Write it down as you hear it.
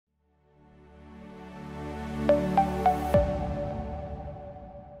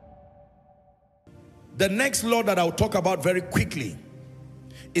The next law that I'll talk about very quickly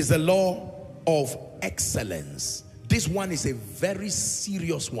is the law of excellence. This one is a very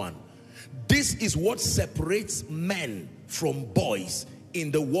serious one. This is what separates men from boys in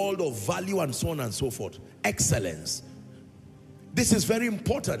the world of value and so on and so forth. Excellence. This is very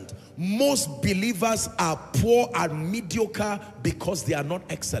important. Most believers are poor and mediocre because they are not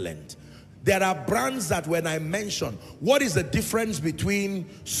excellent. There are brands that when I mention, what is the difference between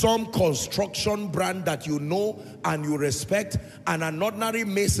some construction brand that you know and you respect and an ordinary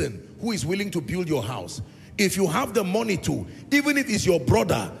mason who is willing to build your house? If you have the money to, even if it's your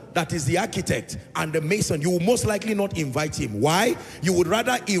brother that is the architect and the mason, you will most likely not invite him. Why? You would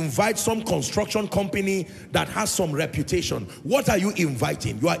rather invite some construction company that has some reputation. What are you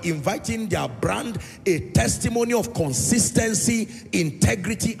inviting? You are inviting their brand, a testimony of consistency,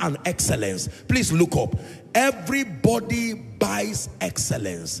 integrity, and excellence. Please look up. Everybody buys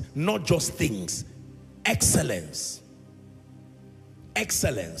excellence, not just things. Excellence.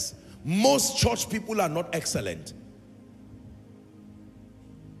 Excellence. Most church people are not excellent.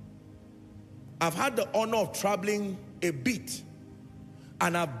 I've had the honor of traveling a bit,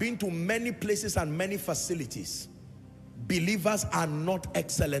 and I've been to many places and many facilities. Believers are not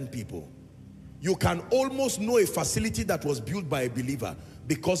excellent people. You can almost know a facility that was built by a believer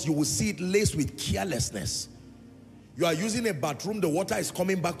because you will see it laced with carelessness. You are using a bathroom, the water is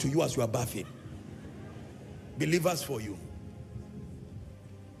coming back to you as you are bathing. Believers for you.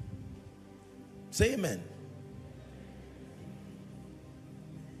 Say amen.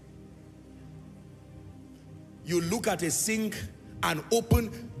 You look at a sink and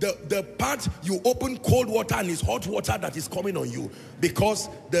open the part, you open cold water and it's hot water that is coming on you because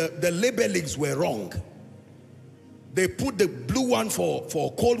the labelings were wrong. They put the blue one for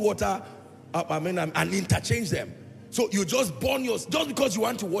cold water and interchange them. So you just burn yours just because you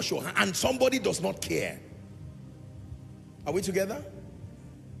want to wash your hand and somebody does not care. Are we together?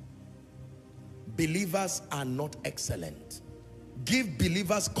 Believers are not excellent. Give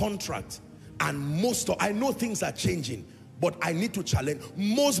believers contract, and I know things are changing, but I need to challenge.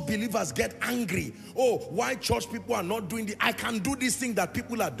 Most believers get angry. Oh, why church people are not doing this? I can do this thing that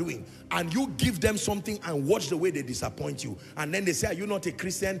people are doing. And you give them something and watch the way they disappoint you. And then they say, are you not a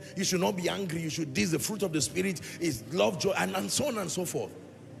Christian? You should not be angry. You should, this, the fruit of the Spirit is love, joy, and so on and so forth.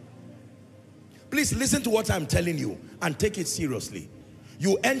 Please listen to what I'm telling you and take it seriously.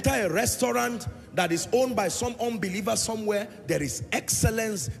 You enter a restaurant that is owned by some unbeliever somewhere, there is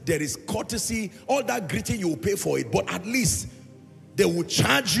excellence, there is courtesy, all that greeting, you will pay for it. But at least they will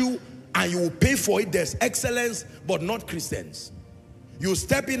charge you and you will pay for it. There's excellence, but not Christians. You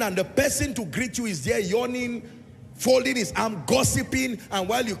step in and the person to greet you is there yawning, folding his arm, gossiping, and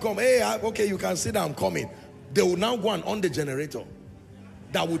while you come, hey, okay, you can sit down, I'm coming. They will now go and on the generator.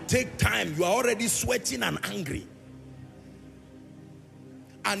 That will take time. You are already sweating and angry.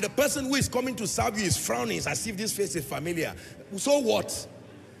 And the person who is coming to serve you is frowning as if this face is familiar. So what?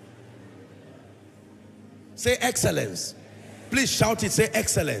 Say excellence. Please shout it. Say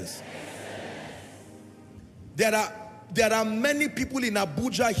excellence. There are many people in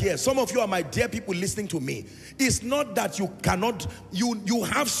Abuja here. Some of you are my dear people listening to me. It's not that you cannot, you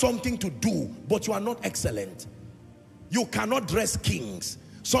have something to do, but you are not excellent. You cannot dress kings.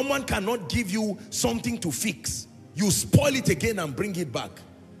 Someone cannot give you something to fix. You spoil it again and bring it back.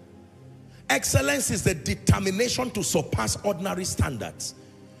 Excellence is the determination to surpass ordinary standards.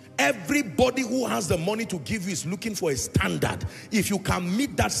 Everybody who has the money to give you is looking for a standard. If you can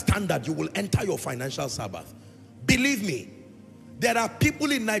meet that standard, you will enter your financial Sabbath. Believe me, there are people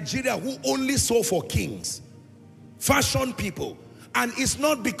in Nigeria who only sow for kings, fashion people. And it's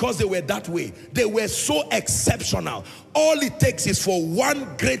not because they were that way. They were so exceptional. All it takes is for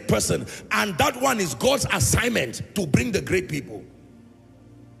one great person, and that one is God's assignment to bring the great people.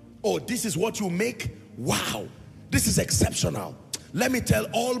 Oh, this is what you make? Wow, this is exceptional. Let me tell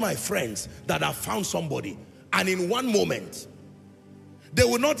all my friends that have found somebody, and in one moment, they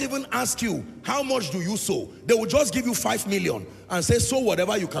will not even ask you, how much do you sow? They will just give you 5 million and say, sow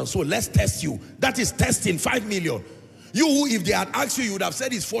whatever you can sow. Let's test you. That is testing. 5 million. You, if they had asked you, you would have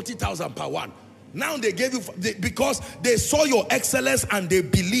said it's 40,000 per one. Now they gave you, because they saw your excellence and they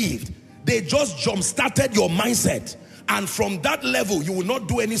believed. They just jump-started your mindset. And from that level, you will not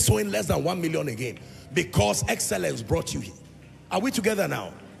do any sowing less than 1 million again, because excellence brought you here. Are we together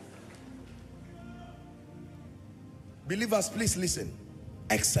now? Believers, please listen.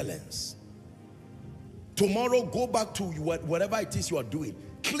 Excellence. Tomorrow, go back to whatever it is you are doing.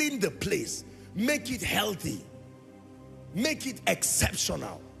 Clean the place. Make it healthy. Make it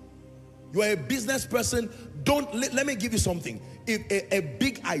exceptional. You are a business person. Let me give you something. if a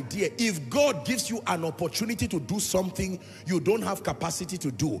big idea, if God gives you an opportunity to do something you don't have capacity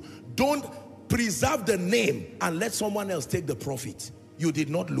to do, don't preserve the name and let someone else take the profit. You did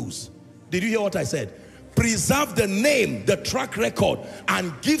not lose. Did you hear what I said? Preserve the name, the track record,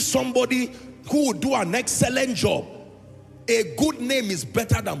 and give somebody who will do an excellent job. A good name is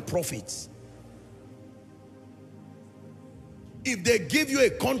better than profits. If they give you a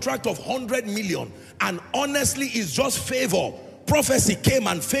contract of 100 million and honestly it's just favor, prophecy came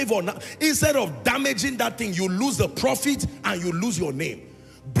and favor, instead of damaging that thing, you lose the profit and you lose your name.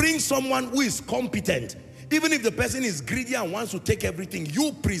 Bring someone who is competent. Even if the person is greedy and wants to take everything,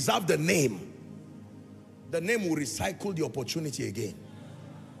 you preserve the name. The name will recycle the opportunity again.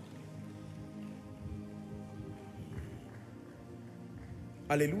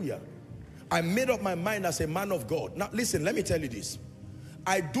 Hallelujah. I made up my mind as a man of God. Now listen, let me tell you this.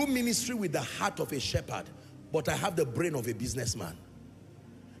 I do ministry with the heart of a shepherd, but I have the brain of a businessman.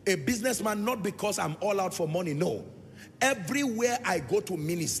 A businessman, not because I'm all out for money, no. Everywhere I go to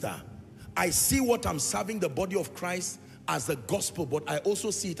minister, I see what I'm serving the body of Christ as the gospel, but I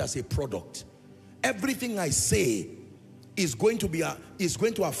also see it as a product. Everything I say is going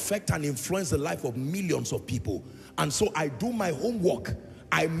to affect and influence the life of millions of people. And so I do my homework.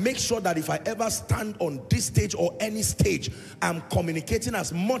 I make sure that if I ever stand on this stage or any stage, I'm communicating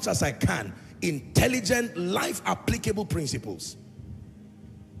as much as I can intelligent, life applicable principles.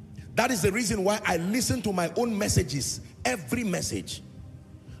 That is the reason why I listen to my own messages, every message.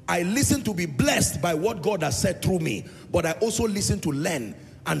 I listen to be blessed by what God has said through me, but I also listen to learn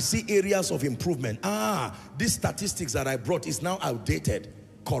and see areas of improvement. These statistics that I brought is now outdated.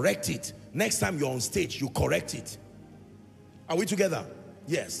 Correct it. Next time you're on stage, you correct it. Are we together?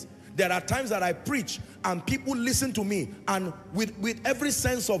 Yes. There are times that I preach and people listen to me, and with every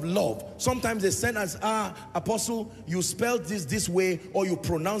sense of love, sometimes they send us, Apostle, you spelled this way, or you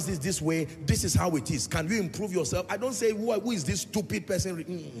pronounce this way. This is how it is. Can you improve yourself? I don't say, who is this stupid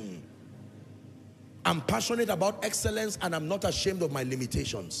person? I'm passionate about excellence, and I'm not ashamed of my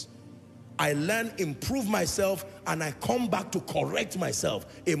limitations. I learn, improve myself, and I come back to correct myself,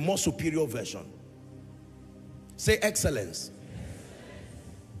 a more superior version. Say excellence.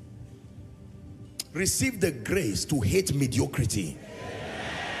 Receive the grace to hate mediocrity.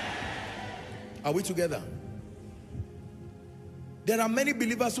 Are we together? There are many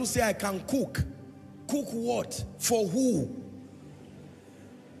believers who say, I can cook. Cook what? For who?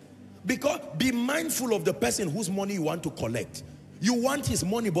 Because be mindful of the person whose money you want to collect. You want his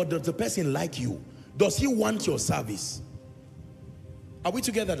money, but does the person like you? Does he want your service? Are we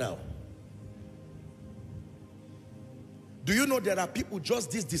together now? Do you know there are people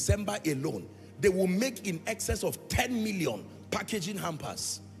just this December alone, they will make in excess of 10 million packaging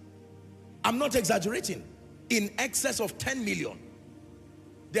hampers. I'm not exaggerating. In excess of 10 million.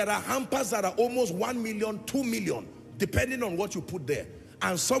 There are hampers that are almost 1 million, 2 million, depending on what you put there.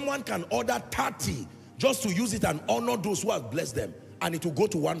 And someone can order 30 just to use it and honor those who have blessed them. And it will go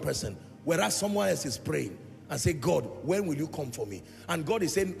to one person. Whereas someone else is praying and say, God, when will you come for me? And God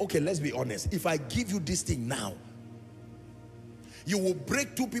is saying, okay, let's be honest. If I give you this thing now, you will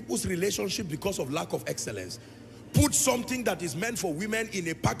break two people's relationship because of lack of excellence. Put something that is meant for women in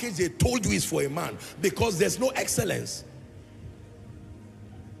a package they told you is for a man, because there's no excellence.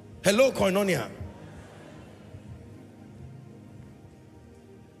 Hello, Koinonia.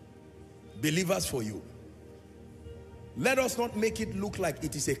 Believers for you. Let us not make it look like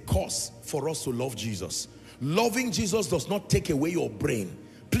it is a cause for us to love Jesus. Loving Jesus does not take away your brain.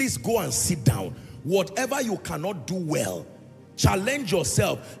 Please go and sit down. Whatever you cannot do well, challenge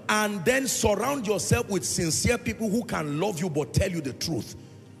yourself, and then surround yourself with sincere people who can love you but tell you the truth.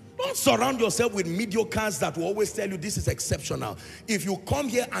 Don't surround yourself with mediocres that will always tell you this is exceptional. If you come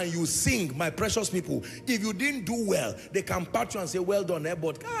here and you sing, my precious people, if you didn't do well, they can pat you and say, well done,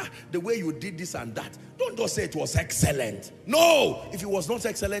 but the way you did this and that. Don't just say it was excellent. No, if it was not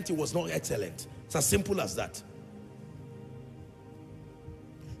excellent, it was not excellent. It's as simple as that.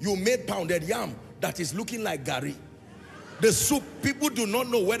 You made pounded yam that is looking like gari. The soup, people do not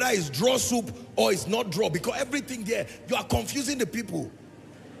know whether it's draw soup or it's not draw, because everything there, you are confusing the people.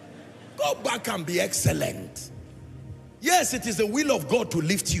 Go back and be excellent. Yes, it is the will of God to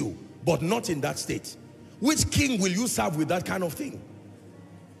lift you, but not in that state. Which king will you serve with that kind of thing?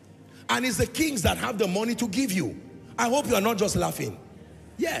 And it's the kings that have the money to give you. I hope you are not just laughing.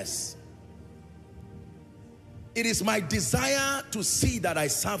 Yes. It is my desire to see that I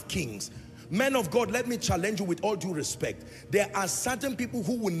serve kings. Men of God, let me challenge you with all due respect. There are certain people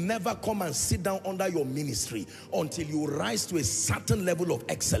who will never come and sit down under your ministry until you rise to a certain level of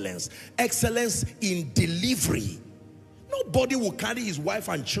excellence. Excellence in delivery. Nobody will carry his wife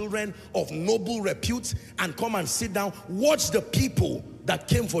and children of noble repute and come and sit down. Watch the people that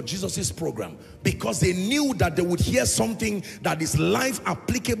came for Jesus's program, because they knew that they would hear something that is life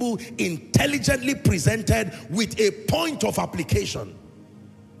applicable, intelligently presented with a point of application.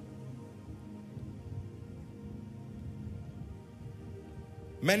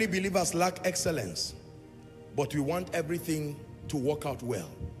 Many believers lack excellence, but we want everything to work out well.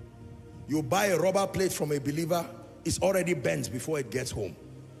 You buy a rubber plate from a believer, it's already bent before it gets home,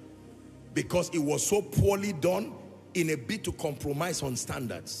 because it was so poorly done in a bid to compromise on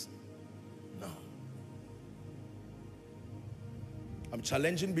standards. No. I'm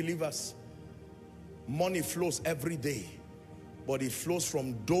challenging believers. Money flows every day, but it flows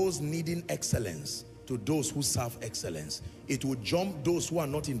from those needing excellence to those who serve excellence. It will jump those who are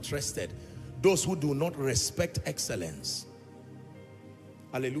not interested, those who do not respect excellence.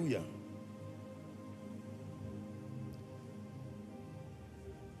 Hallelujah.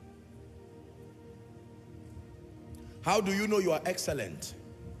 How do you know you are excellent?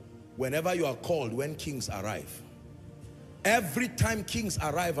 Whenever you are called, when kings arrive. Every time kings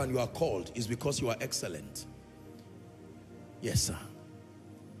arrive and you are called is because you are excellent. Yes, sir.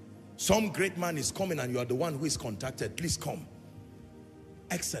 Some great man is coming and you are the one who is contacted. Please come.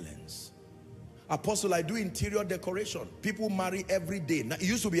 Excellence. Apostle, I do interior decoration. People marry every day. Now, it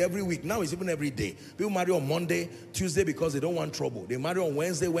used to be every week. Now it's even every day. People marry on Monday, Tuesday because they don't want trouble. They marry on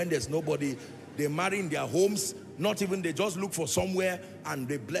Wednesday when there's nobody. They marry in their homes. Not even, they just look for somewhere and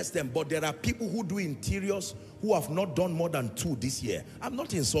they bless them. But there are people who do interiors who have not done more than 2 this year. I'm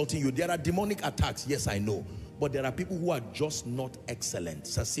not insulting you. There are demonic attacks. Yes, I know. But there are people who are just not excellent.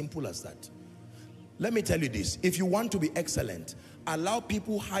 It's as simple as that. Let me tell you this. If you want to be excellent, allow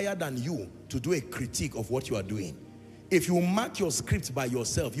people higher than you to do a critique of what you are doing. If you mark your script by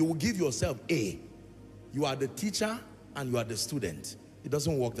yourself, you will give yourself A. You are the teacher and you are the student. It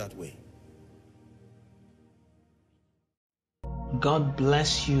doesn't work that way. God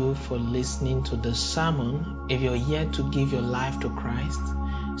bless you for listening to this sermon. If you're yet to give your life to Christ,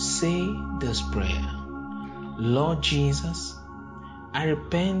 say this prayer. Lord Jesus, I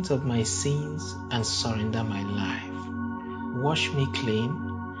repent of my sins and surrender my life. Wash me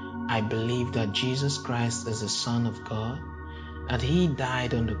clean. I believe that Jesus Christ is the Son of God, that He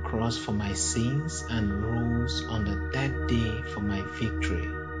died on the cross for my sins and rose on the 3rd day for my victory.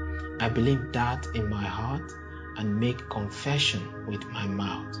 I believe that in my heart and make confession with my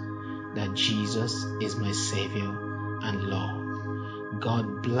mouth that Jesus is my Savior and Lord.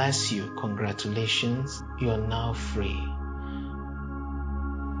 God bless you. Congratulations. You are now free.